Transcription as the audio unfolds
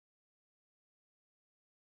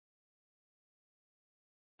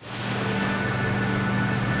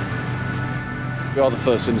We are the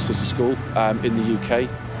first inner city school in the UK,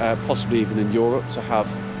 possibly even in Europe, to have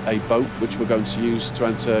a boat which we're going to use to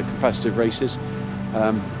enter competitive races.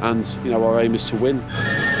 And you know, our aim is to win.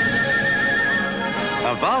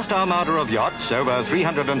 A vast armada of yachts, over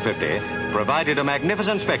 350, provided a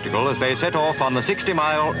magnificent spectacle as they set off on the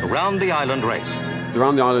 60-mile round the island race. The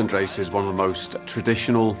Round the Island race is one of the most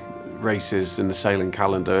traditional races in the sailing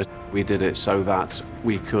calendar. We did it so that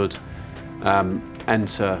we could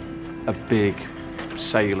enter a big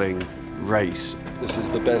sailing race. This is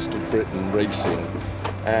the best of Britain racing,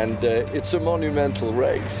 and it's a monumental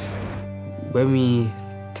race. When we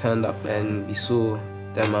turned up and we saw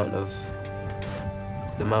the amount of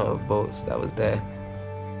boats that was there,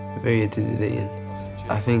 very intimidating.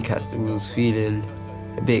 I think we was feeling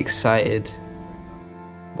a bit excited,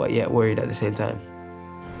 but yet worried at the same time.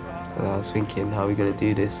 And I was thinking, how are we gonna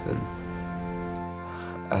do this? And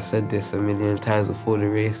I said this a million times before the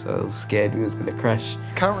race. I was scared we was gonna crash.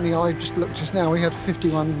 Currently, I just looked just now, we had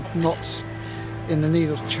 51 knots in the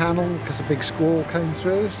Needles Channel because a big squall came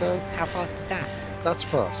through, so... How fast is that? That's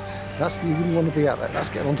fast. You wouldn't want to be at that. That's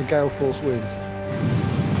getting onto gale force winds.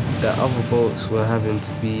 The other boats were having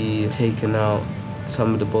to be taken out.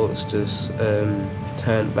 Some of the boats just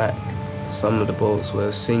turned back. Some of the boats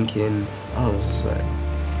were sinking. I was just like,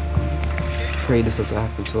 I pray this doesn't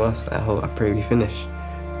happen to us. I pray we finish.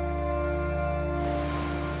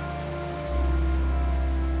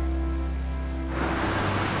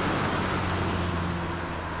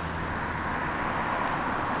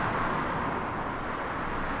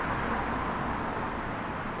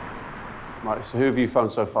 Right, so who have you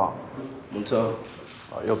found so far? Montel.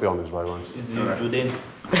 Right, you'll be on his way, won't you? Jordan.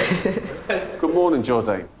 Good morning,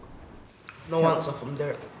 Jordan. No answer from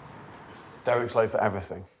Derek. Derek's late for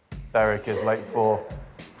everything. Derek is late for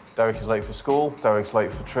school, Derek's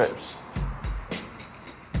late for trips.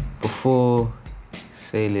 Before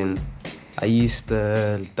sailing, I used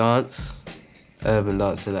to dance, urban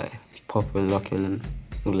dancing, like popping, locking and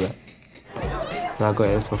all that. When I got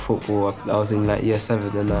into football, I was in like year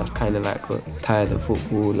 7 and I kind of like got tired of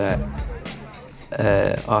football. Like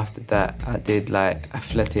after that, I did like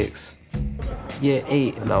athletics. Year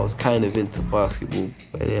 8 and I was kind of into basketball,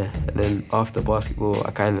 but yeah. And then after basketball,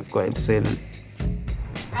 I kind of got into sailing.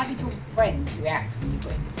 How did your friends react when you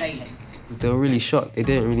got into sailing? They were really shocked. They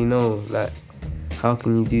didn't really know, like, how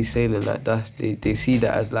can you do sailing like that? They see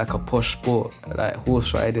that as like a posh sport, like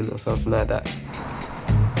horse riding or something like that.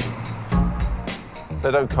 They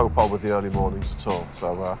don't cope well with the early mornings at all,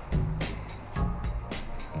 so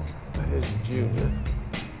here's Junior,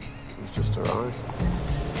 who's just arrived.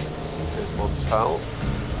 Here's Montel.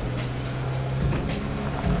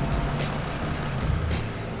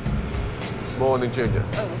 Morning, Junior.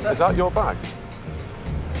 Oh, is that your bag?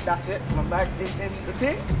 That's it, my bag is in the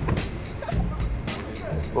thing.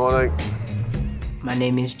 Morning. My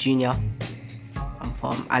name is Junior.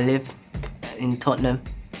 I live in Tottenham.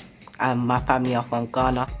 And my family are from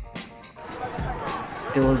Ghana.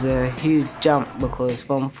 It was a huge jump because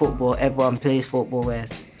from football, everyone plays football,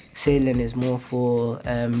 whereas sailing is more for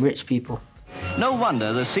rich people. No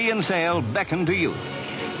wonder the sea and sail beckon to youth.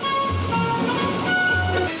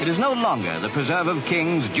 It is no longer the preserve of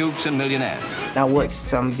kings, dukes and millionaires. I watched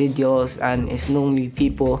some videos and it's normally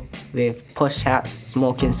people with posh hats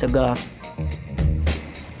smoking cigars.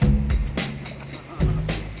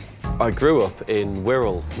 I grew up in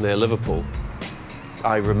Wirral, near Liverpool.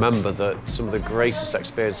 I remember that some of the greatest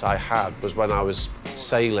experience I had was when I was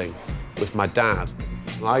sailing with my dad.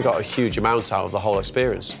 And I got a huge amount out of the whole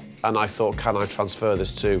experience. And I thought, can I transfer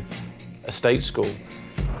this to a state school?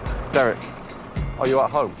 Derek, are you at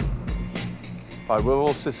home? Right, we're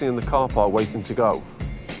all sitting in the car park waiting to go.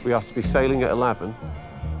 We have to be sailing at 11,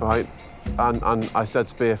 right? And I said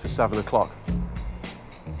to be here for 7 o'clock.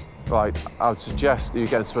 Right, I would suggest that you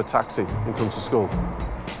get into a taxi and come to school.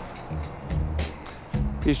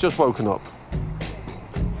 He's just woken up.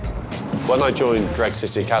 When I joined Greg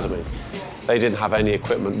City Academy, they didn't have any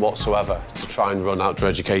equipment whatsoever to try and run outdoor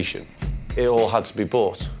education. It all had to be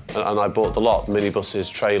bought, and I bought the lot, minibuses,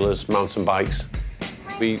 trailers, mountain bikes.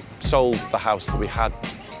 We sold the house that we had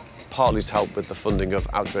partly to help with the funding of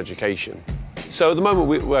outdoor education. So at the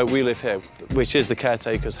moment where we live here, which is the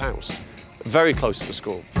caretaker's house, very close to the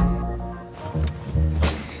school.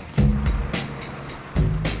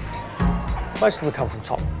 Most of them come from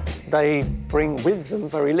Tottenham. They bring with them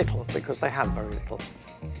very little because they have very little.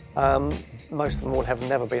 Most of them all have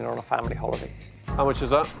never been on a family holiday. How much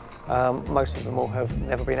is that? Most of them all have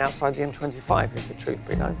never been outside the M25, if the truth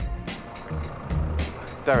be known.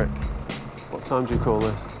 Derek, what time do you call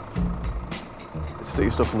this? Stick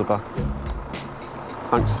your stuff in the back.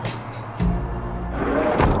 Thanks.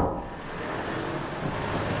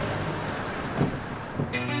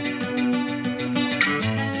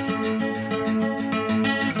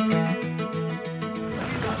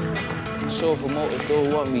 sure promoters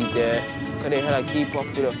don't want me there, because they had to keep up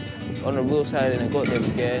with it on the real side and I got them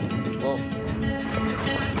again. Well,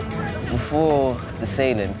 before the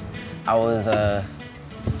sailing, I was a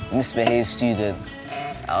misbehaved student.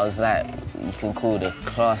 I was like, you can call the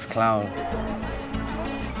class clown.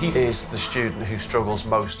 He is the student who struggles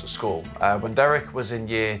most at school. When Derek was in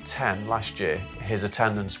year 10 last year, his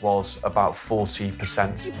attendance was about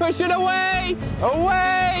 40%. Push it away!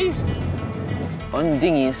 Away! On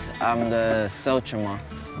dinghies, I'm the sail trimmer.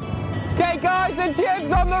 Okay, guys, the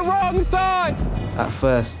jib's on the wrong side! At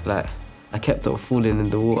first, like, I kept on falling in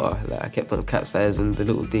the water. Like, I kept on capsizing the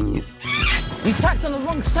little dinghies. You tacked on the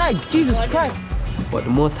wrong side, Jesus Christ! But the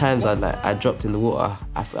more times I dropped in the water,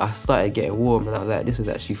 I started getting warm, and I was like, this is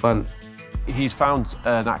actually fun. He's found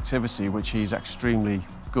an activity which he's extremely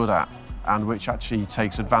good at and which actually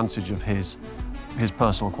takes advantage of his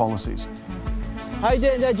personal qualities. How you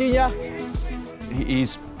doing there, Junior?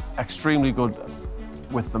 He's extremely good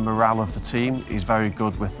with the morale of the team. He's very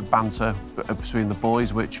good with the banter between the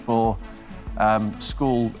boys, which for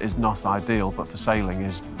school is not ideal, but for sailing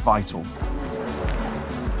is vital.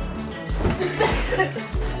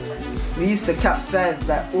 We used to capsize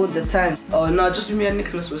that all the time. Oh no, just me and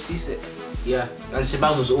Nicholas were seasick. Yeah, and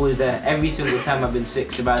Shabazz was always there. Every single time I've been sick,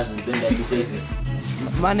 Shabazz has been there to save me.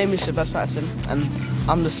 My name is Shabazz Patterson, and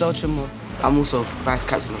I'm the sail trimmer. I'm also vice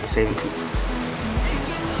captain of the sailing crew.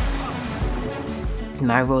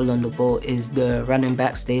 My role on the boat is the running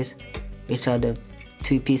backstays, which are the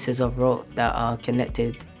 2 pieces of rope that are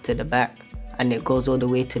connected to the back, and it goes all the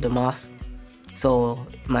way to the mast. So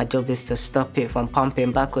my job is to stop it from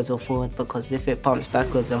pumping backwards or forward, because if it pumps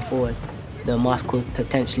backwards and forward, the mast could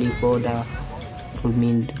potentially go down. It would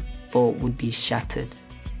mean the boat would be shattered,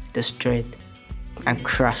 destroyed, and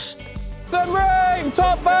crushed. Submarine!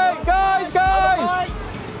 Top mate! Guys!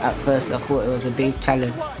 At first I thought it was a big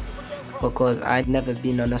challenge because I'd never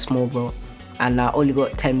been on a small boat and I only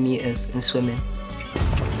got 10 meters in swimming.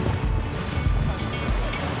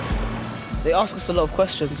 They ask us a lot of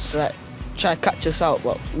questions, like try to catch us out,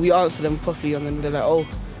 but we answer them properly, and then they're like, oh,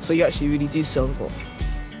 so you actually really do sail the boat.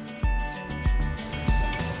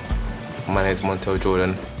 My name's Montel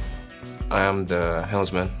Jordan. I am the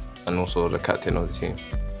helmsman and also the captain of the team.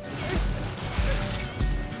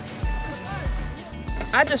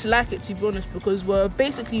 I just like it, to be honest, because we're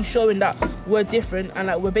basically showing that we're different and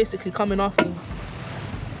like we're basically coming after you.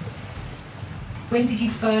 When did you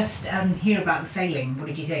first hear about the sailing? What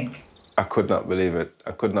did you think? I could not believe it.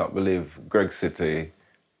 I could not believe Greg City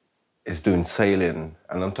is doing sailing,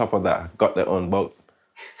 and on top of that, got their own boat.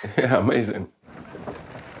 Yeah, amazing.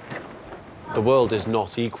 The world is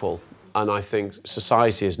not equal, and I think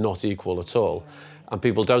society is not equal at all, and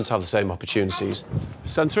people don't have the same opportunities.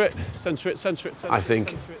 Centre it, centre it, centre it, centre it. I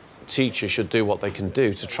think teachers should do what they can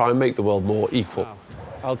do to try and make the world more equal.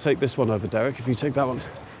 I'll take this one over, Derek, if you take that one.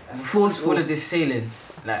 Before all of this sailing,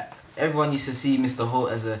 like, everyone used to see Mr.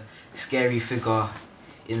 Holt as a scary figure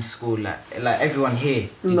in school, like everyone here.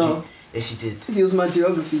 Did you? Yes, you did. He was my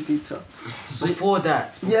geography teacher. Before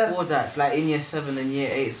that, like in year 7 and year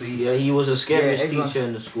 8, so he was the scariest teacher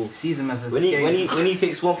in the school. Sees him as a scary... When he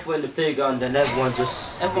takes one foot in the playground, then everyone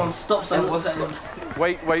stops and looks at him.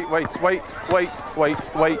 Wait,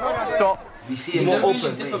 stop. We see him He's a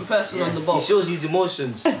open. different person on the boat. He shows his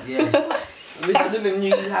emotions. Yeah. Which I didn't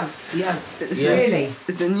knew he had. Really?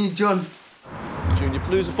 It's a new John. Junior,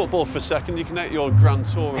 lose the football for a second. You can make your grand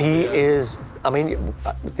tour. He is, I mean,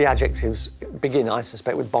 the adjectives begin, I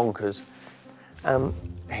suspect, with bonkers.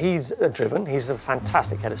 He's driven, he's a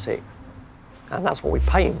fantastic head of sea. And that's what we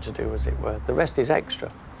pay him to do, as it were. The rest is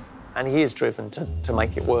extra. And he is driven to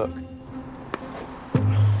make it work.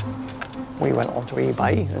 We went onto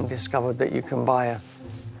eBay and discovered that you can buy a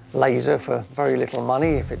laser for very little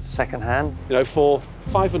money if it's second-hand. You know, for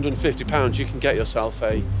 £550, you can get yourself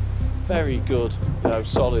a very good, you know,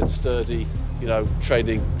 solid, sturdy, you know,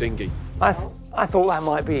 trading dinghy. I thought that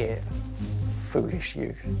might be it. Foolish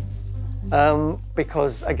youth.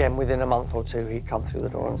 Because, again, within a month or two, he'd come through the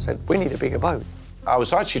door and said, we need a bigger boat. I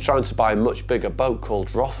was actually trying to buy a much bigger boat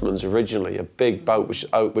called Rothman's originally, a big boat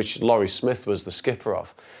which Laurie Smith was the skipper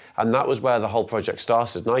of. And that was where the whole project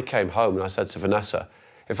started. And I came home and I said to Vanessa,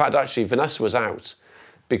 in fact, actually, Vanessa was out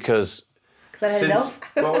because...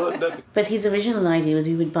 But his original idea was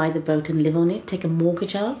we would buy the boat and live on it, take a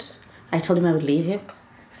mortgage out. I told him I would leave him.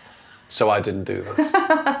 So I didn't do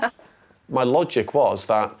that. My logic was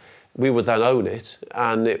that we would then own it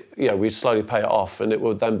and we'd slowly pay it off and it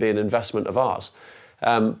would then be an investment of ours.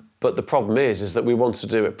 But the problem is that we want to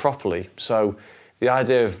do it properly. So the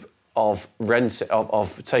idea of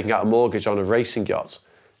taking out a mortgage on a racing yacht,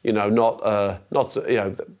 not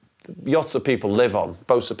yachts that people live on,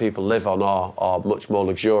 boats that people live on are much more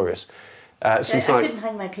luxurious. I couldn't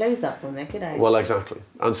hang my clothes up on there, could I? Well, exactly.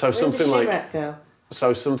 And so something like...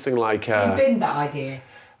 So something like... So you binned that idea?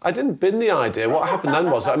 I didn't bin the idea. What happened then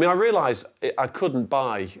was, I mean, I realised I couldn't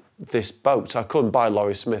buy this boat. I couldn't buy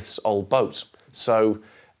Laurie Smith's old boat. So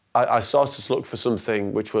I started to look for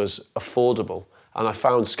something which was affordable, and I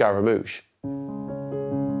found Scaramouche.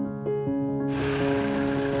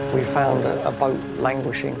 We found a boat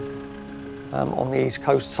languishing on the east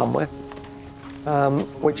coast somewhere,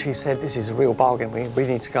 which he said, this is a real bargain. We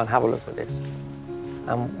need to go and have a look at this.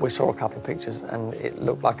 And we saw a couple of pictures, and it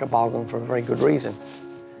looked like a bargain for a very good reason.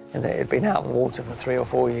 And it had been out of the water for 3 or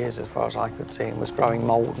 4 years, as far as I could see, and was growing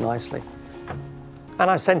mould nicely.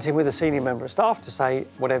 And I sent him with a senior member of staff to say,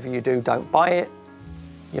 whatever you do, don't buy it.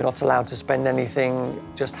 You're not allowed to spend anything,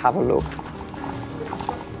 just have a look.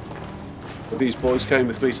 These boys came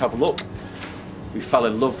with me to have a look. We fell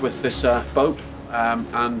in love with this boat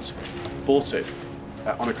and bought it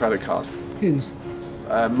on a credit card. Whose?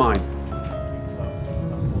 Mine.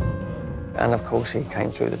 And of course he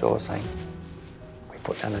came through the door saying, we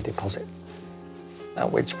put down a deposit.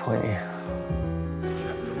 At which point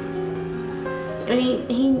I mean,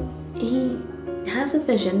 he has a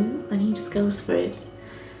vision and he just goes for it.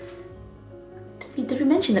 Did we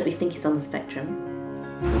mention that we think he's on the spectrum?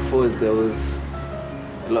 Before there was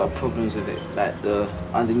a lot of problems with it, like the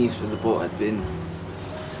underneath of the boat had been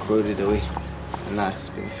corroded away, and now it's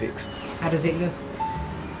been fixed. How does it look?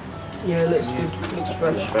 Yeah, it looks good. It looks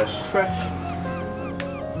fresh.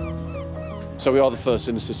 So we are the first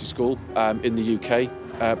inner city school in the UK,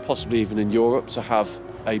 possibly even in Europe, to have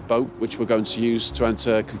a boat which we're going to use to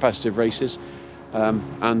enter competitive races.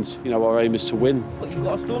 And you know, our aim is to win. But you've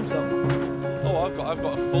got a storm sail? Oh, I've got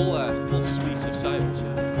a full suite of sails.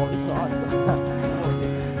 Yeah. Oh, it's not.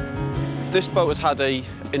 This boat has had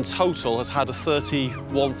in total has had a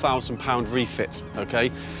 £31,000 refit.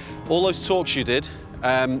 Okay, all those talks you did,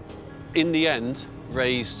 in the end,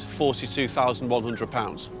 raised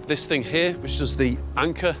 £42,100. This thing here, which is the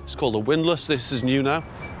anchor, it's called a windlass. This is new now.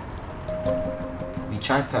 We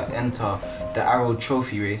tried to enter the Arrow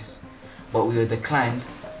Trophy race, but we were declined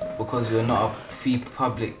because we were not a free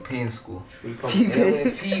public paying school. Free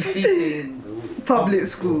paying public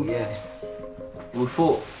school. Yeah. We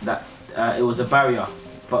thought that it was a barrier,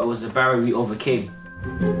 but it was a barrier we overcame.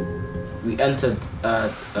 We entered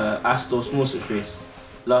Astor Small Ships race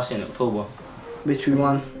last year in October. Which we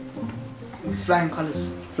won. Flying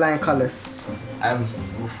colours. Flying colours.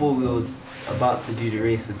 Before we were about to do the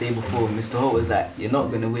race, the day before, Mr. Holt was like, you're not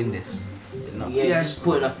going to win this. Yeah, he's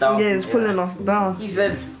putting us down. Yeah, he's pulling us down. He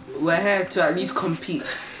said, we're here to at least compete.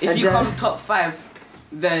 If you come top 5,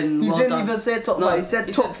 then he well didn't done. even say top 5, he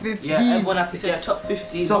said top 15. Yeah, everyone had to say top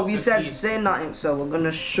 15. So we said, say nothing, so we're going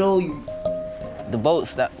to show you. The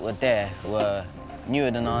boats that were there were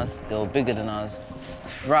newer than ours, they were bigger than ours.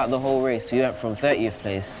 Throughout the whole race, we went from 30th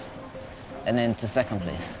place and then to 2nd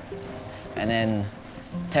place. And then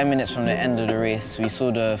 10 minutes from the end of the race, we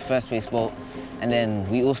saw the first place boat, and then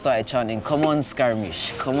we all started chanting, come on,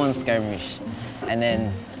 Scaramouche, come on, Scaramouche. And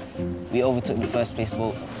then we overtook the first place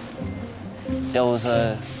boat. There was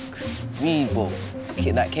a speedboat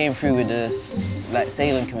that came through with the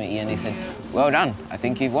sailing committee, and they said, well done, I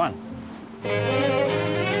think you've won.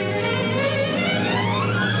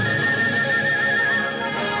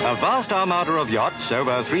 A vast armada of yachts,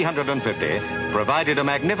 over 350, provided a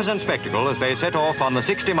magnificent spectacle as they set off on the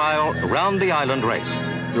 60-mile round the island race.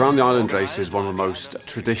 The Round the Island race is one of the most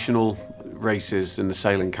traditional races in the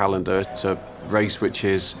sailing calendar. It's a race which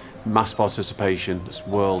is mass participation, it's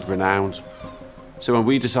world renowned. So when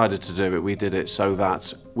we decided to do it, we did it so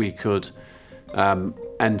that we could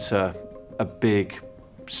enter a big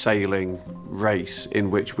sailing race in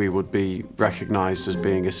which we would be recognised as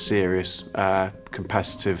being a serious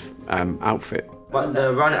competitive outfit. But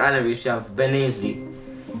the Round the Island race, you have Ben Ainsley,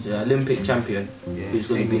 the Olympic champion, who's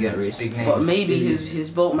going to be in that race. But maybe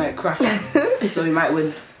his boat might crash, so he might win.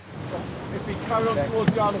 If we carry on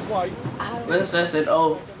towards the Isle of Wight. When Sir said,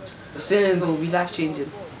 oh, sailing will be life-changing,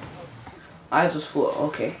 I just thought,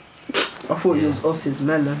 okay. I thought he was off his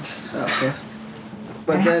melon at first.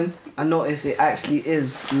 But then I noticed it actually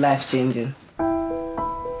is life-changing.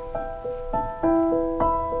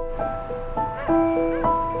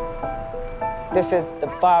 This is the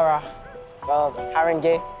borough of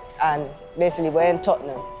Haringey, and basically we're in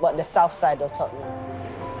Tottenham, but the south side of Tottenham.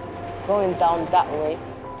 Going down that way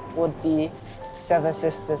would be Seven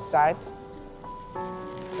Sisters side.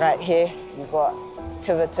 Right here, you've got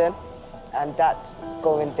Tiverton, and that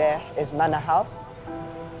going there is Manor House.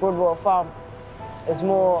 Broadwell Farm is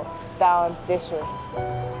more down this way.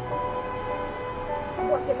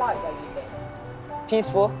 What's it like where you live?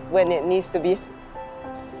 Peaceful when it needs to be.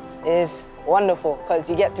 Is wonderful because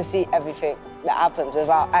you get to see everything that happens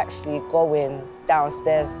without actually going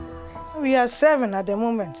downstairs. We are 7 at the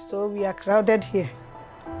moment, so we are crowded here.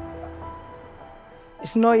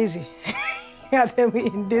 It's not easy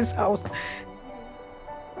in this house.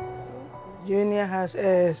 Junior has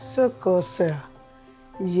a sickle cell.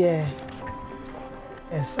 Yeah.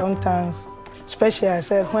 Sometimes, especially I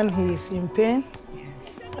said when he is in pain,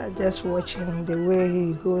 I just watch him, the way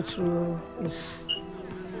he goes through is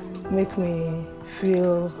make me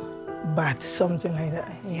feel bad, something like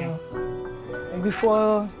that, you know. And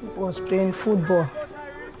before he was playing football,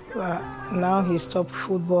 but now he stopped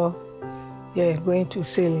football, going to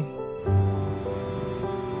sailing.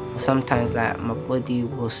 Sometimes like my body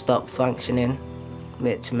will stop functioning,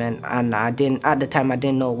 which meant, and at the time I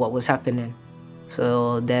didn't know what was happening.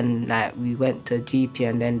 So then like we went to GP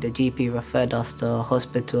and then the GP referred us to a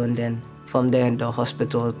hospital and then from there the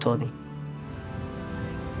hospital told me.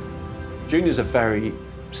 Junior's a very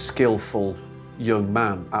skillful young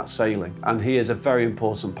man at sailing and he is a very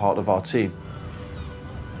important part of our team.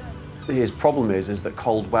 His problem is that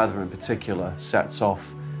cold weather in particular sets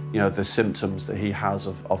off, the symptoms that he has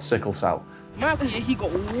of sickle cell. He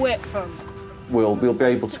got wet, fam. We'll be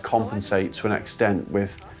able to compensate to an extent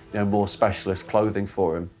with more specialist clothing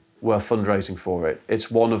for him. We're fundraising for it.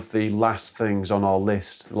 It's one of the last things on our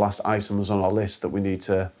list, the last items on our list that we need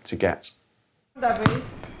to get.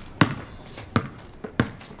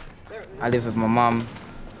 I live with my mum,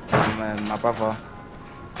 my brother,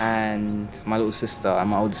 and my little sister and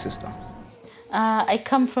my older sister. I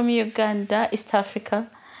come from Uganda, East Africa.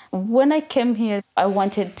 When I came here, I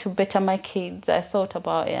wanted to better my kids. I thought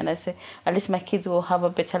about it and I said, at least my kids will have a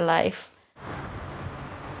better life.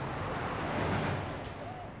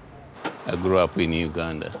 I grew up in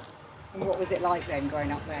Uganda. And what was it like then,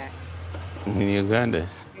 growing up there? In Uganda,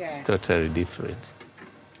 it's totally different.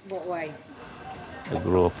 What way? I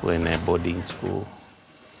grew up in a boarding school.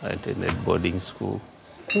 I attended boarding school.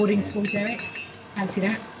 Boarding school, Derek? Fancy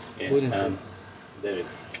that? Yeah, Derek,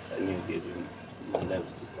 I knew him.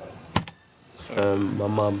 My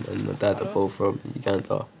mum and my dad are both from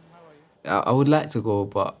Uganda. I would like to go,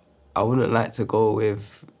 but I wouldn't like to go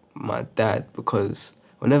with my dad because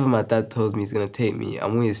whenever my dad tells me he's going to take me,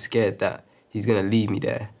 I'm always scared that he's going to leave me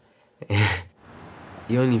there.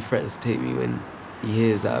 He only threatens to take me when he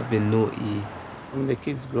hears that I've been naughty. The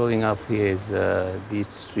kids growing up here is a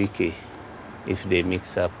bit tricky if they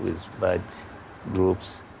mix up with bad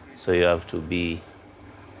groups, so you have to be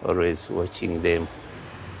always watching them.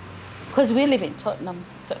 Because we live in Tottenham.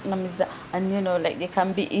 Tottenham is, and like they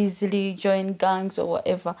can be easily join gangs or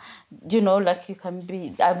whatever. Like you can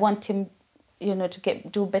be, I want him, to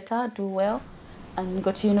do better, do well, and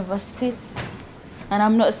go to university. And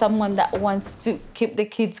I'm not someone that wants to keep the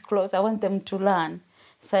kids close. I want them to learn,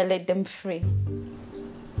 so I let them free.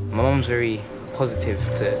 My mum's very positive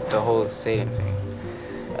to the whole sailing thing.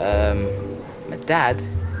 My dad,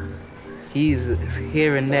 he's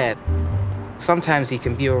here and there. Sometimes he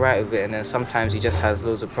can be all right with it, and then sometimes he just has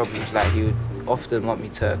loads of problems. Like he would often want me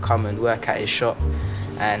to come and work at his shop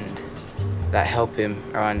and like help him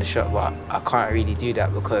around the shop, but I can't really do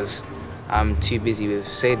that because I'm too busy with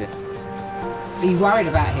sailing. Are you worried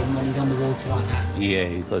about him when he's on the water like that? Yeah,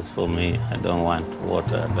 because for me, I don't want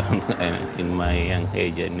water. And in my young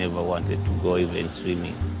age, I never wanted to go even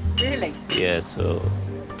swimming. Really? Yeah, so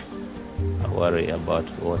I worry about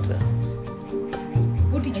water.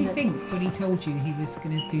 What did you think when he told you he was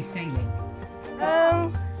going to do sailing?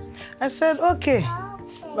 I said, okay.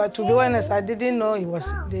 But to be honest, I didn't know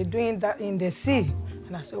they're doing that in the sea.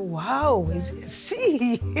 And I said, wow, it's a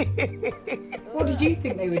sea. What did you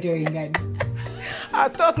think they were doing then? I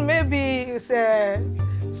thought maybe it's a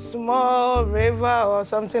small river or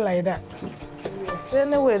something like that.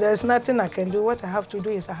 Anyway, there's nothing I can do. What I have to do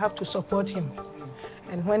is I have to support him.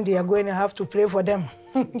 And when they are going, I have to pray for them.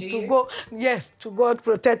 To God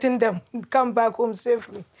protecting them, come back home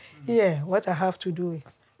safely. Yeah, what I have to do.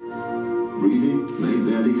 Breathing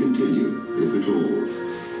may barely continue, if at all.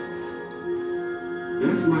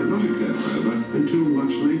 Death might not occur, however, until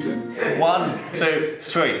much later. 1, 2,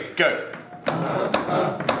 3, go.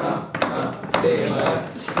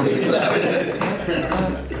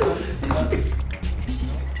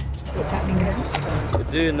 What's happening now? We're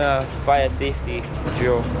doing a fire safety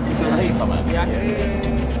drill.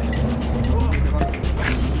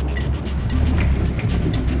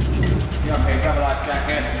 Okay, grab a life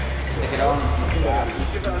jacket, stick it on.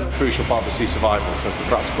 Crucial part of the sea survival, so it's the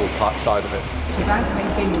practical side of it. How are you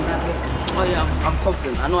feeling about this? Oh yeah, I'm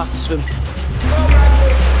confident. I know how to swim.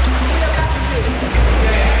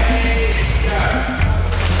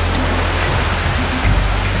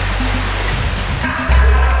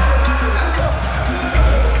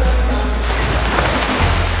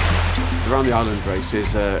 Around the Island race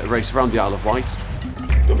is a race around the Isle of Wight.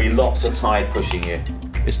 There'll be lots of tide pushing you.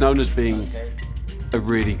 It's known as being a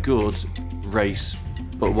really good race,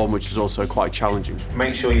 but one which is also quite challenging.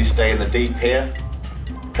 Make sure you stay in the deep here.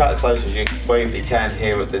 Cut as close as you bravely can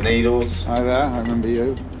here at the needles. Hi there, I remember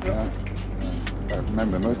you. I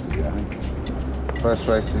remember most of you, I think. First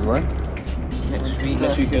race is when?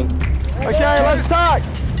 Next weekend. Okay, let's start.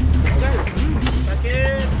 Back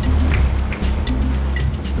in.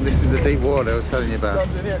 So this is the deep water I was telling you about.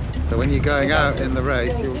 So when you're going out in the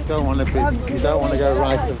race, you don't want to go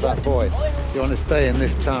right of that buoy. You want to stay in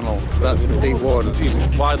this channel, because that's the deep water. He's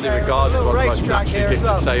widely regarded as one of the most naturally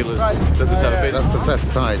gifted sailors that there's ever been. That's the best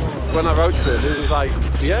tide. When I wrote it was like,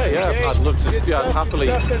 yeah, I'd love to, I'd happily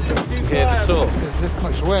hear the talk. There's this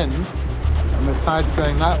much wind, and the tide's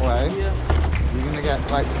going that way. You're going to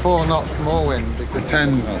get like 4 knots more wind. For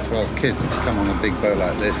 10 or 12 kids to come on a big boat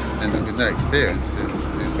like this, and with no experience,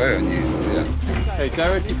 is very unusual, yeah. Hey,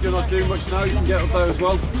 Derek, if you're not doing much now, you can get up there as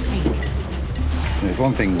well. There's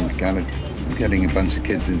one thing kind of getting a bunch of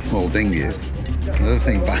kids in small dinghies. It's another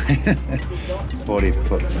thing buying a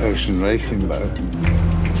 40-foot ocean racing boat.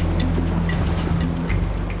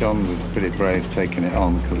 John was pretty brave taking it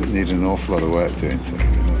on because it needed an awful lot of work doing to it.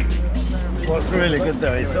 You know? What's really good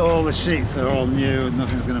though is all the sheets are all new and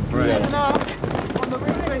nothing's going to break. On the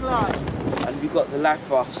renovating line. And we got the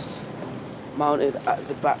life rafts mounted at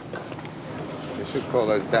the back. They should call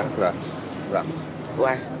those deprived rafts.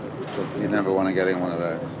 Why? Because you never want to get in one of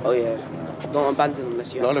those. Oh yeah. Don't abandon them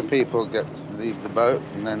unless you A have lot of people leave the boat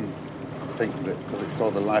and then think that because it's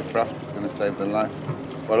called a life raft, it's going to save their life.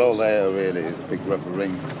 But all they are really is big rubber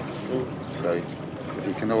rings. So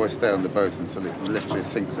you can always stay on the boat until it literally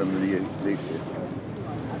sinks underneath you.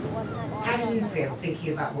 How do you feel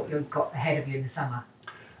thinking about what you've got ahead of you in the summer?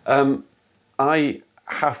 I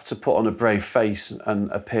have to put on a brave face and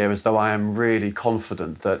appear as though I am really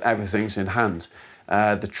confident that everything's in hand.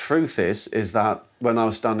 The truth is that when I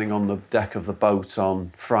was standing on the deck of the boat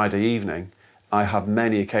on Friday evening, I have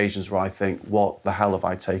many occasions where I think, what the hell have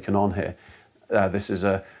I taken on here? On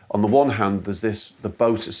the one hand, the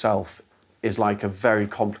boat itself is like a very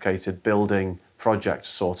complicated building project to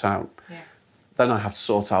sort out. Yeah. Then I have to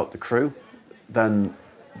sort out the crew, then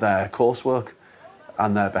their coursework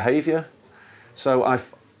and their behaviour. So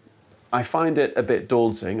I find it a bit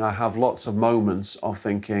daunting. I have lots of moments of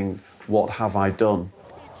thinking, what have I done?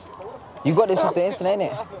 You got this off the internet,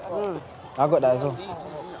 innit? I got that as well.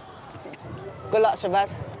 Good luck,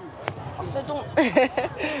 Shabazz. I said don't.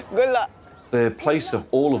 Good luck. The place of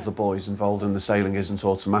all of the boys involved in the sailing isn't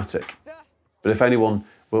automatic. But if anyone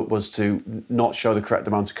was to not show the correct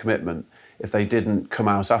amount of commitment, if they didn't come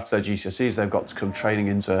out after their GCSEs, they've got to come training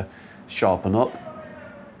in to sharpen up.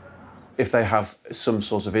 If they have some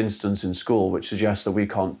sort of instance in school which suggests that we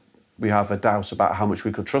have a doubt about how much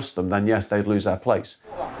we could trust them, then yes, they'd lose their place.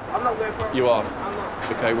 I'm not going for it. You are?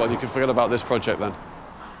 OK, well, you can forget about this project then.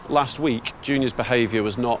 Last week, Junior's behaviour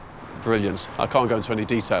was not brilliant. I can't go into any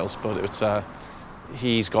details, but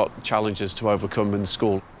he's got challenges to overcome in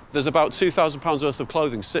school. There's about £2,000 worth of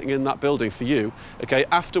clothing sitting in that building for you, OK?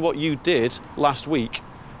 After what you did last week,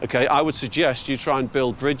 OK, I would suggest you try and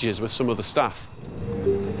build bridges with some of the staff.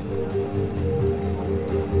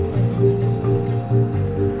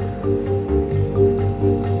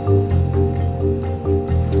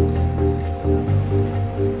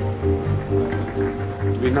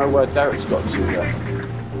 Do we know where Derek's got to yet?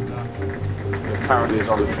 Apparently he's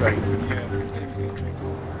on a train.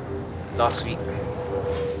 Last week,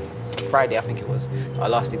 Friday I think it was, our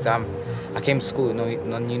last exam, I came to school in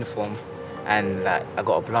non-uniform and I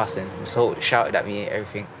got a blasting. So shouted at me and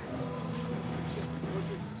everything.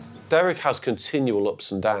 Derek has continual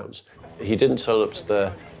ups and downs. He didn't turn up to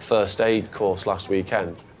the first aid course last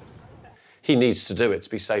weekend. He needs to do it to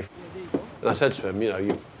be safe. And I said to him, you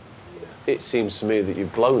know, it seems to me that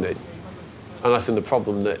you've blown it. And I think the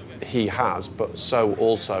problem that he has, but so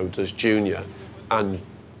also does Junior, and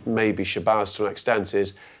maybe Shabazz to an extent,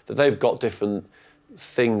 is that they've got different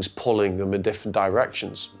things pulling them in different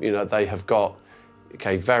directions. You know, they have got,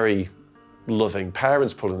 OK, very loving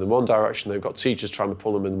parents pulling them in one direction, they've got teachers trying to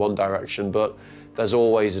pull them in one direction, but there's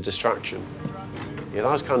always a distraction. You know,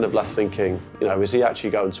 I was kind of left thinking, you know, is he actually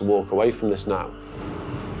going to walk away from this now?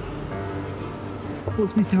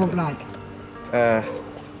 What's Mr. Holt like?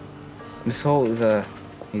 Mr. Holt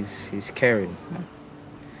is he's caring.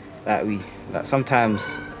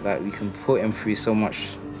 Sometimes we can put him through so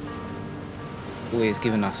much. always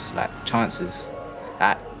giving us like chances.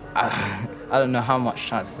 I don't know how much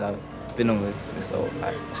chances I've been on with, so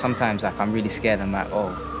like sometimes like I'm really scared. I'm like,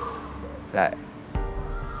 oh, like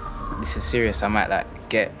this is serious. I might like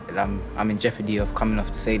I'm in jeopardy of coming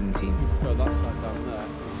off the sailing team. Go that side down there.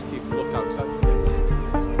 Just keep a look outside.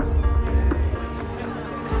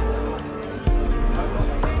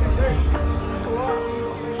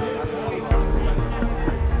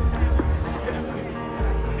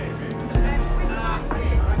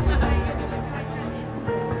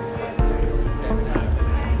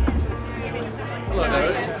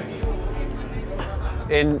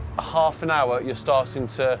 In half an hour, you're starting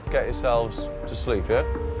to get yourselves to sleep, yeah?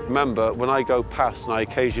 Remember, when I go past and I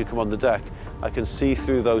occasionally come on the deck, I can see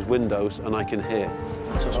through those windows and I can hear.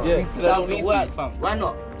 Yeah, I don't need to. Why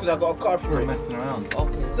not? Because I got a card for it. Messing around.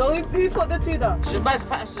 Okay. So who put the two down? Shabazz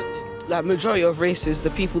Patterson did. Like, majority of races,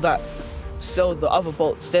 the people that sell the other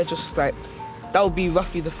boats, they're just like, that would be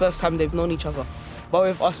roughly the first time they've known each other. But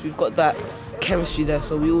with us, we've got that chemistry there,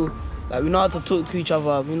 so we all, like, we know how to talk to each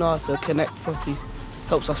other, we know how to connect properly.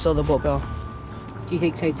 Helps us sell the boat better. Do you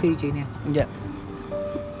think so too, Junior? Yeah.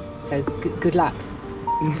 So good luck.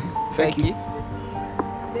 Thank you.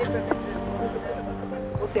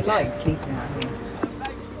 What's it like sleeping out here?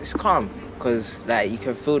 It's calm because like you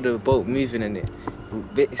can feel the boat moving in it.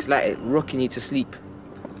 It's like rocking you to sleep.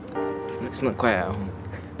 It's not quiet at home.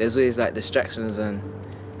 There's always like distractions and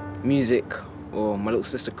music, or my little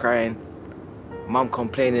sister crying, mum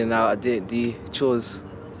complaining now I didn't do chores.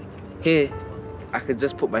 Here, I could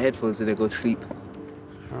just put my headphones in and go to sleep.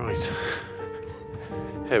 Right.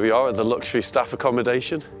 Here we are at the luxury staff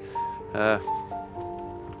accommodation. Yeah.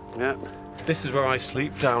 This is where I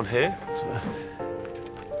sleep, down here. So,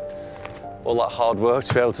 all that hard work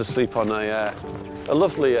to be able to sleep on a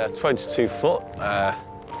lovely 22-foot,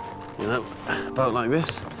 you know, boat like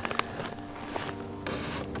this.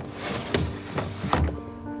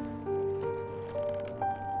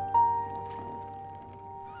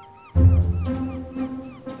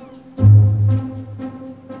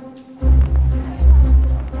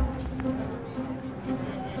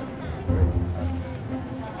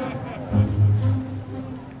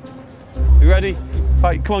 Ready?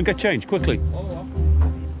 Right, come on, get changed, quickly.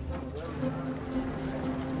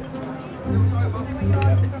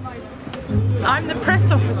 I'm the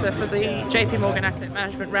press officer for the JP Morgan Asset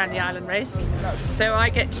Management Round the Island race, so I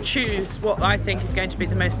get to choose what I think is going to be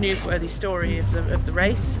the most newsworthy story of the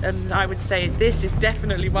race, and I would say this is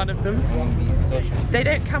definitely one of them. They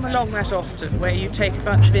don't come along that often, where you take a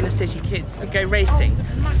bunch of inner city kids and go racing.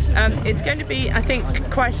 It's going to be, I think,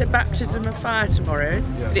 quite a baptism of fire tomorrow.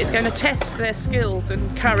 It's going to test their skills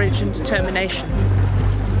and courage and determination.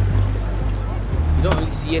 You don't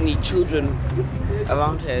really see any children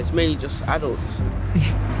around here. It's mainly just adults,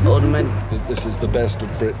 older men. This is the best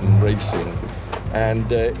of Britain racing,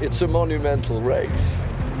 and it's a monumental race.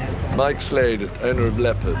 Mike Slade, owner of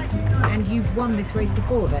Leopard. And you've won this race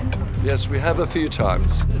before then? Yes, we have a few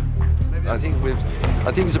times. I think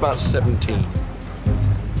it's about 17.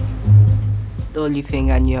 The only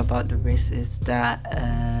thing I knew about the race is that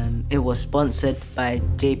it was sponsored by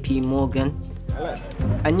JP Morgan.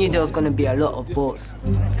 I knew there was going to be a lot of boats.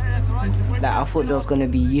 Like, I thought there was going to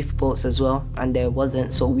be youth boats as well, and there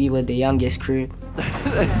wasn't, so we were the youngest crew.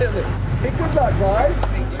 Hey, good luck, guys.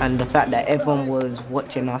 And the fact that everyone was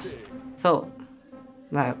watching us felt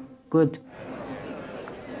like good.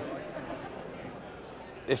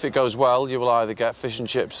 If it goes well, you will either get fish and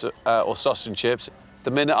chips or sausage and chips.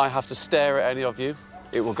 The minute I have to stare at any of you,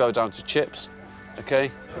 it will go down to chips, okay?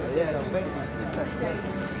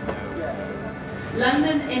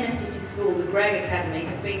 London Inner City School, the Greg Academy,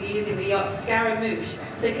 have been using the yacht Scaramouche.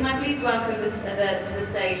 So can I please welcome to the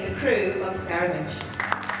stage the crew of Scaramouche.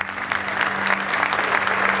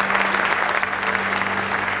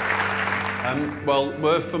 Well,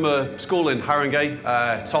 we're from a school in Haringey,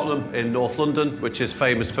 Tottenham in North London, which is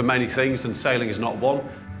famous for many things, and sailing is not one.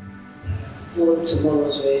 For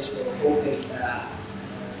tomorrow's race, we're hoping that,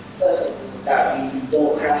 first of all, that we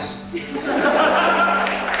don't crash.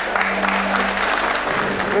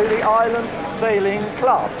 We're the Island Sailing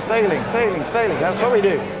Club. Sailing, that's what we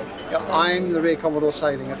do. Yeah, I'm the Rear Commodore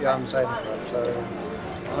Sailing at the Island Sailing Club, so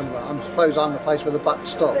I suppose I'm the place where the buck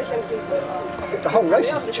stops. I think the whole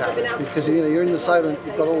race is a challenge because you're in the Solent,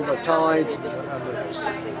 you've got all the tides and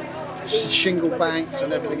the shingle banks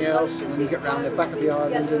and everything else, and then you get round the back of the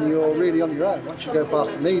island and you're really on your own. Once you go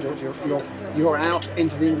past the Needles, you're out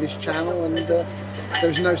into the English Channel, and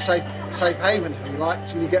there's no safe haven, if you like,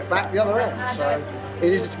 till you get back the other end. So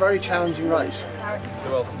it is a very challenging race.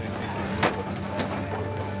 Who else do you see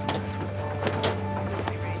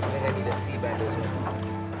the C-band as well.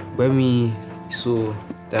 When we saw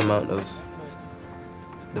the amount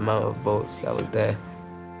of boats that was there,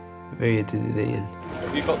 very intimidating.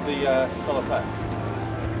 Have you got the summer pets?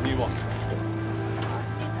 New one?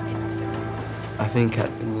 I think I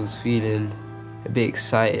was feeling a bit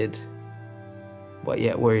excited, but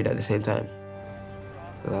yet worried at the same time.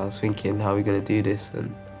 And I was thinking, how are we gonna do this?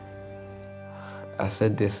 And I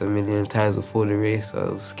said this a million times before the race. I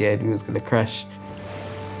was scared we was gonna crash.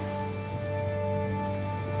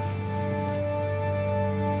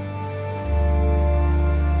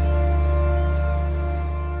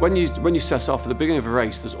 When you set off at the beginning of a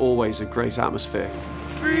race, there's always a great atmosphere.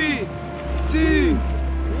 3, 2,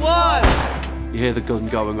 1. You hear the gun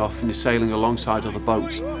going off and you're sailing alongside other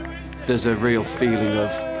boats. There's a real feeling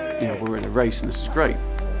of, you know, we're in a race and this is great.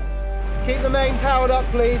 Keep the main powered up,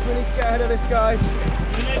 please. We need to get ahead of this guy.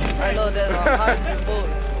 I know there's 100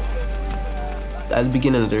 boats. At the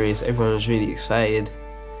beginning of the race, everyone was really excited.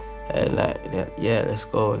 And like, yeah, let's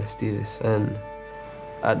go, let's do this. And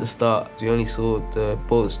at the start, we only saw the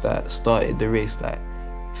boats that started the race like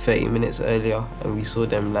 30 minutes earlier, and we saw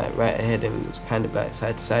them like right ahead, and we was kind of like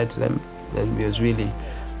side to side to them, and we was really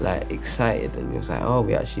like excited, and we was like, oh,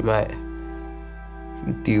 we actually might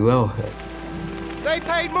do well. They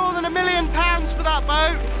paid more than £1 million for that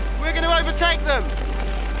boat. We're going to overtake them.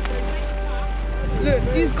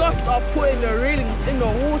 Look, these guys are putting the railings in the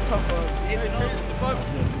water.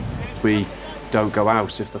 We don't go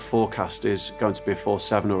out if the forecast is going to be a force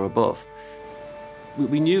 7 or above.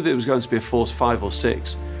 We knew that it was going to be a force 5 or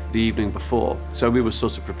 6 the evening before, so we were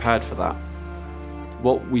sort of prepared for that.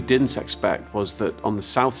 What we didn't expect was that on the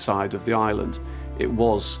south side of the island, it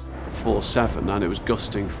was force 7 and it was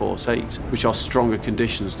gusting force 8, which are stronger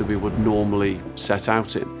conditions than we would normally set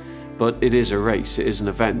out in. But it is a race, it is an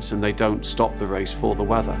event, and they don't stop the race for the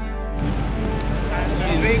weather.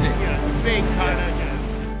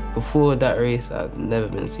 Before that race, I'd never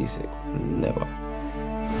been seasick, never.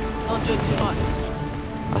 Don't drink too much.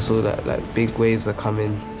 I saw that like big waves are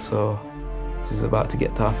coming, so this is about to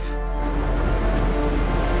get tough.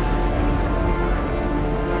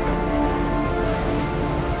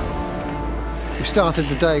 We started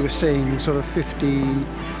the day with seeing sort of 50+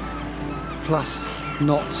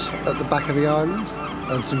 knots at the back of the island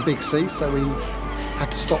and some big sea, so we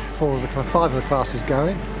had to stop 5 of the classes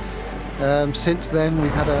going. Since then,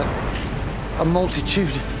 we've had a multitude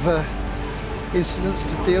of incidents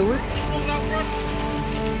to deal with.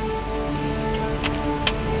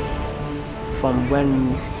 From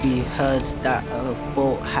when we heard that a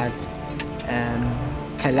boat had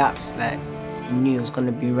collapsed, like, we knew it was going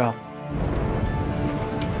to be rough.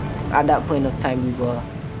 At that point of time, we were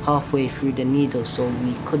halfway through the Needle, so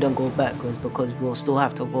we couldn't go backwards because we'll still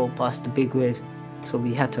have to go past the big waves. So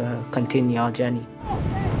we had to continue our journey.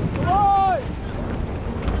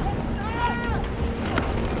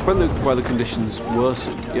 When the weather conditions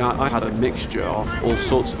worsened, yeah, I had a mixture of all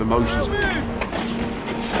sorts of emotions.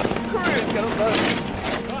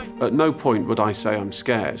 At no point would I say I'm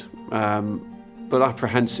scared, but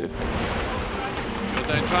apprehensive. Should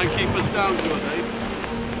they try and keep us down,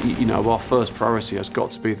 Jordan? You know, our first priority has got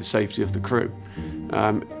to be the safety of the crew.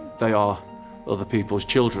 They are other people's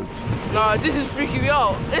children. No, this is freaking me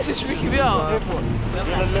out. This is freaking me out.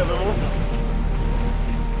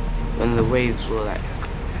 When the waves were like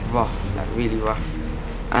rough, like really rough,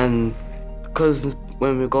 and because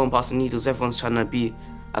when we're going past the Needles, everyone's trying to be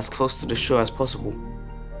as close to the shore as possible.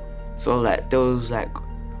 So like there was like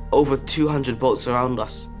over 200 boats around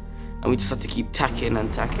us, and we just had to keep tacking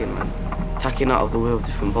and tacking and tacking out of the way of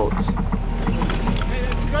different boats.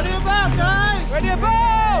 Ready about, guys! Ready about!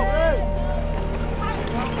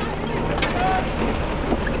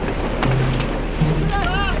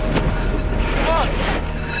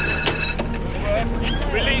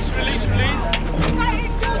 Release, release, release. Hey.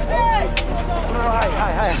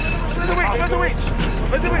 Where's the witch? Where's the witch?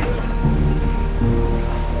 Where's the witch?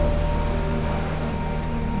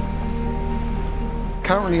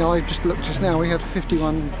 Currently, I just looked just now, we had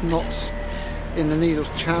 51 knots in the Needles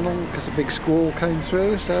Channel because a big squall came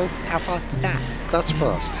through, so... How fast is that? That's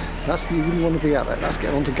fast. You wouldn't want to be at that. That's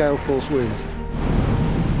getting on to gale force winds.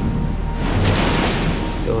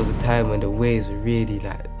 There was a time when the waves were really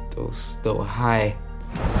like, they were high.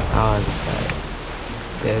 I was just like,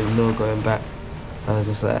 there's no going back. I was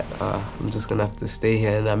just like, I'm just gonna have to stay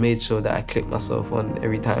here, and I made sure that I clicked myself on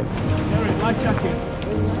every time. Life jacket.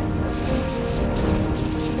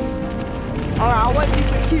 Alright, I want you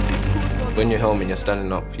to keep this cool. When you're helmet, you're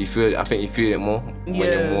standing up. I think you feel it more when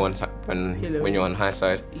you're more on when you're on high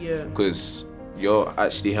side. Yeah. Because you're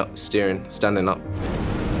actually steering, standing up.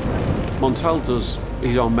 Montel does,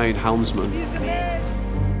 he's our main helmsman.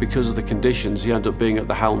 Because of the conditions, he ended up being at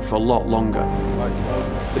the helm for a lot longer.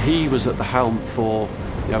 He was at the helm for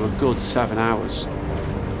a good 7 hours.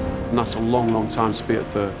 And that's a long, long time to be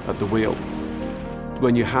at the wheel.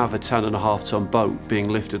 When you have a 10.5-ton boat being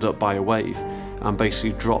lifted up by a wave and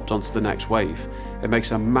basically dropped onto the next wave, it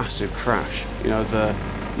makes a massive crash. You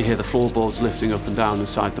hear the floorboards lifting up and down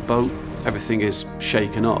inside the boat. Everything is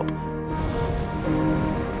shaken up.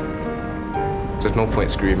 There's no point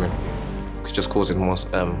screaming. It's just causing more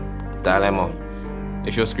dilemma.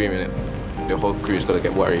 If you're screaming, the whole crew's got to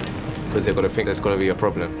get worried because they're going to think there's going to be a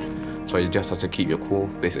problem. So you just have to keep your cool,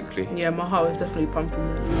 basically. Yeah, my heart was definitely pumping.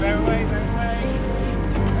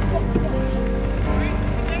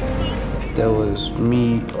 There was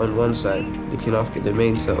me on one side looking after the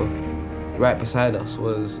mainsail. Right beside us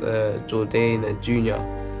was Jordan and Junior,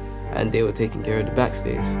 and they were taking care of the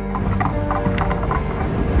backstage.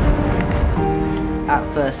 At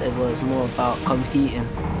first it was more about competing,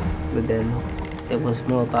 but then it was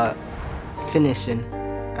more about finishing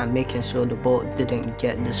and making sure the boat didn't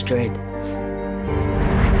get destroyed.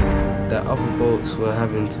 The upper boats were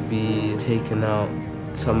having to be taken out.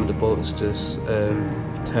 Some of the boats just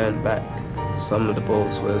turned back. Some of the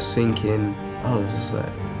boats were sinking. I was just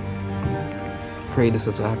like, pray this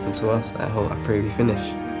doesn't happen to us. I pray we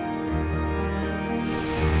finish.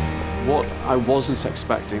 What I wasn't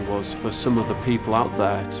expecting was for some of the people out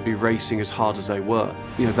there to be racing as hard as they were.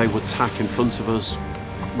 They would tack in front of us.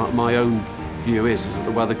 My own view is that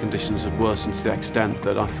the weather conditions had worsened to the extent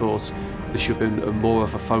that I thought there should have been more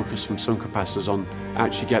of a focus from some competitors on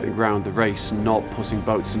actually getting round the race and not putting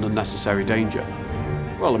boats in unnecessary danger.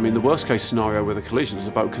 Well, I mean, the worst case scenario with a collision is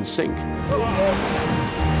the boat can sink.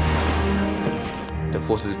 The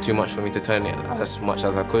force was too much for me to turn it as much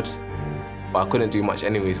as I could. But I couldn't do much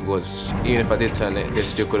anyways because even if I did turn it, they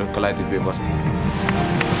still could have collided with us.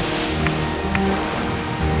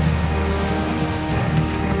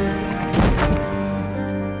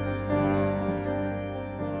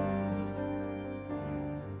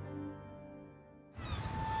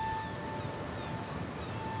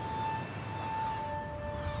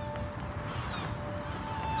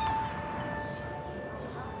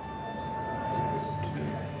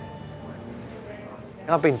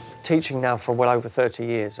 I've been teaching now for well over 30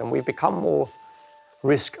 years, and we've become more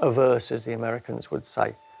risk-averse, as the Americans would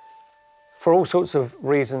say, for all sorts of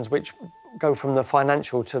reasons which go from the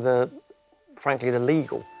financial to frankly, the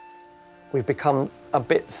legal. We've become a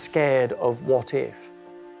bit scared of what if,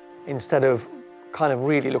 instead of kind of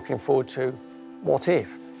really looking forward to what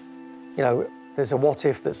if. There's a what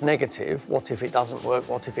if that's negative. What if it doesn't work?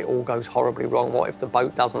 What if it all goes horribly wrong? What if the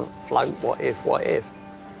boat doesn't float? What if, what if?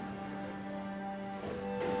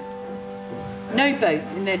 No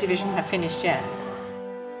boats in their division have finished yet.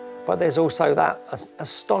 But there's also that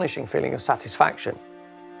astonishing feeling of satisfaction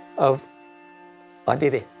of, I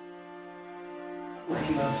did it.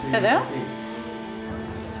 There they are.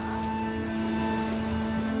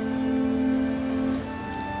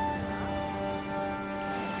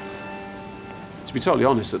 To be totally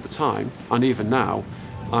honest, at the time, and even now,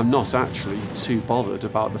 I'm not actually too bothered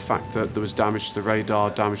about the fact that there was damage to the radar,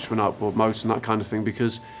 damage to an outboard motor and that kind of thing,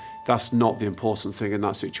 because that's not the important thing in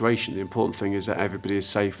that situation. The important thing is that everybody is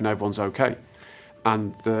safe and everyone's okay.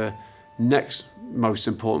 And the next most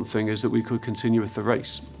important thing is that we could continue with the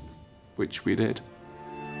race, which we did.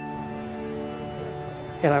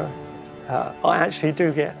 I actually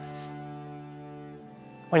do get,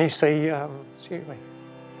 when you see, excuse me,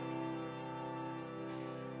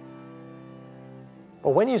 but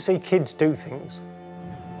when you see kids do things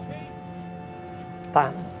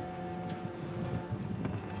that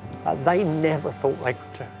they never thought they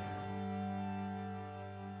could do.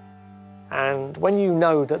 And when you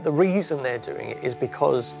know that the reason they're doing it is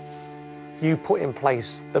because you put in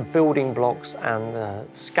place the building blocks and the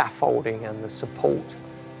scaffolding and the support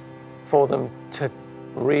for them to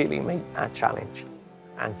really meet that challenge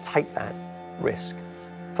and take that risk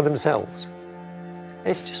for themselves,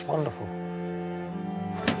 it's just wonderful.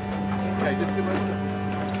 Okay, just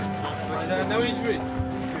no injuries.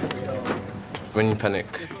 When you panic,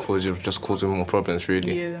 you're just causing more problems,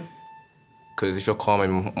 really. Yeah. Because if you're calm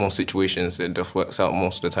in most situations, it just works out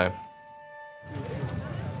most of the time.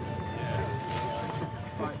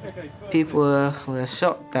 People were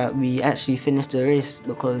shocked that we actually finished the race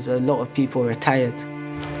because a lot of people were tired.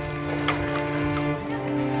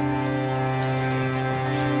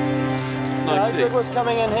 Nice. What's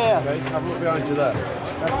coming in here? Okay, have a look behind you there.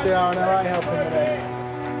 That's the RNLI helping with it.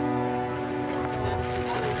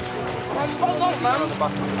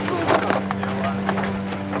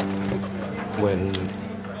 When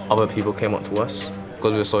other people came up to us.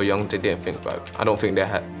 Because we were so young, they didn't think, like, I don't think they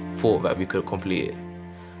had thought that we could complete it.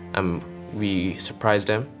 And we surprised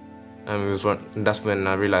them, and that's when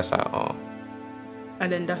I realised, like, oh.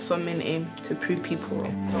 And then that's what men aim, to prove people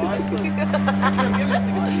wrong. I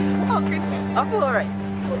feel alright.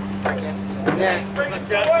 Yeah.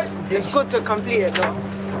 It's good to complete it though.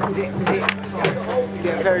 Is it?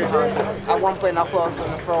 Yeah, very hard. At one point I thought I was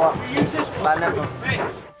going to throw up, but I never.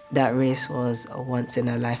 That race was a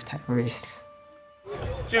once-in-a-lifetime race.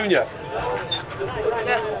 Junior.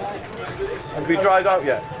 Have we dried out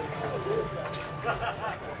yet?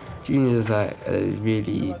 Junior's like a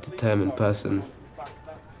really determined person.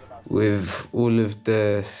 With all of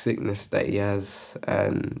the sickness that he has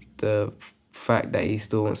and the fact that he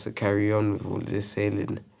still wants to carry on with all of this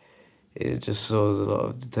sailing, it just shows a lot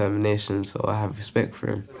of determination, so I have respect for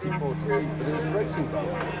him.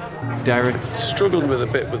 Derek struggled with a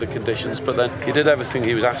bit with the conditions, but then he did everything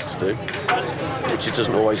he was asked to do, which he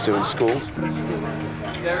doesn't always do in schools.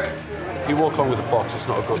 If you walk on with a box, it's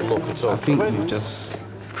not a good look at all. I think we've just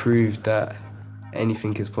proved that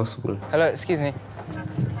anything is possible. Hello, excuse me.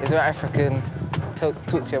 Is there if I can talk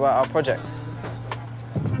to you about our project?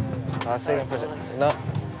 Our sailing project? No?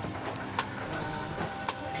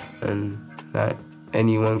 And like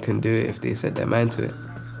anyone can do it if they set their mind to it.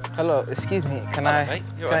 Hello, excuse me. Can I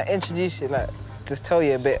introduce you, like, just tell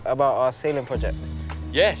you a bit about our sailing project?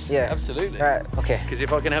 Yes, Yeah. Absolutely. Right, okay. Because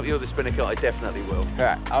if I can help you with the spinnaker, I definitely will.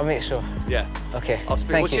 Right, I'll make sure. Yeah. Okay. I'll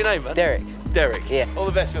spin. Thank What's you. your name, man? Derek. Derek. Yeah. All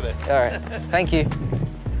the best with it. All right. Thank you.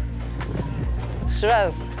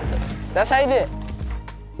 Shiraz, that's how you do it.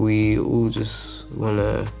 We all just want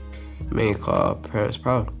to make our parents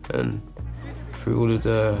proud, and through all of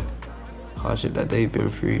the hardship that they've been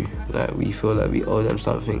through, like, we feel like we owe them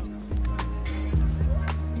something.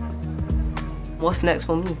 What's next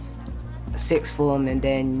for me? Sixth form and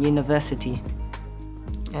then university.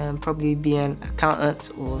 And probably be an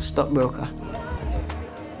accountant or stockbroker.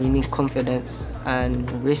 You need confidence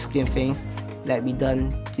and risking things that we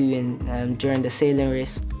done during the sailing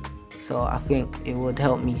race. So I think it would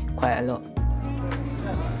help me quite a lot.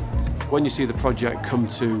 When you see the project come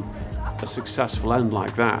to a successful end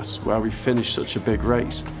like that, where we finish such a big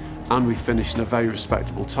race, and we finish in a very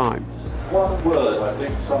respectable time. One word, I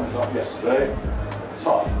think, sums up yesterday: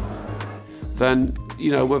 tough. Then,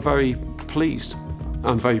 you know, we're very pleased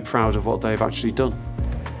and very proud of what they've actually done.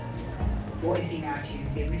 What is he now to you?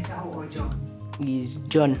 Is he Mr. Holt or John? He's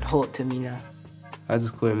John Holt to me now. I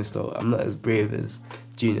just call him Mr. Holt. I'm not as brave as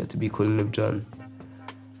Junior to be calling him John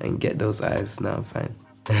and get those eyes. Now I'm fine.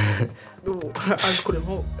 No, I just call him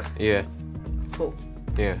Holt. Yeah. Holt.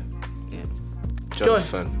 Yeah. Yeah.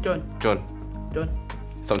 Jonathan. John.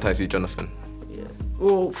 Sometimes he's Jonathan. Yeah.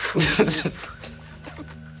 Oh.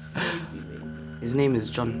 His name is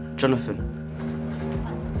Jonathan.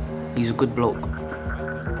 He's a good bloke.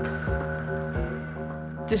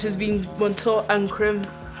 This has been Montauk and Krim,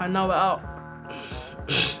 and now we're out.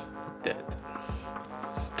 Dead.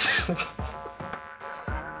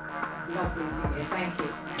 Lovely, Julia. Thank you.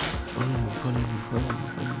 Follow me.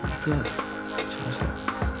 Yeah. Charge that.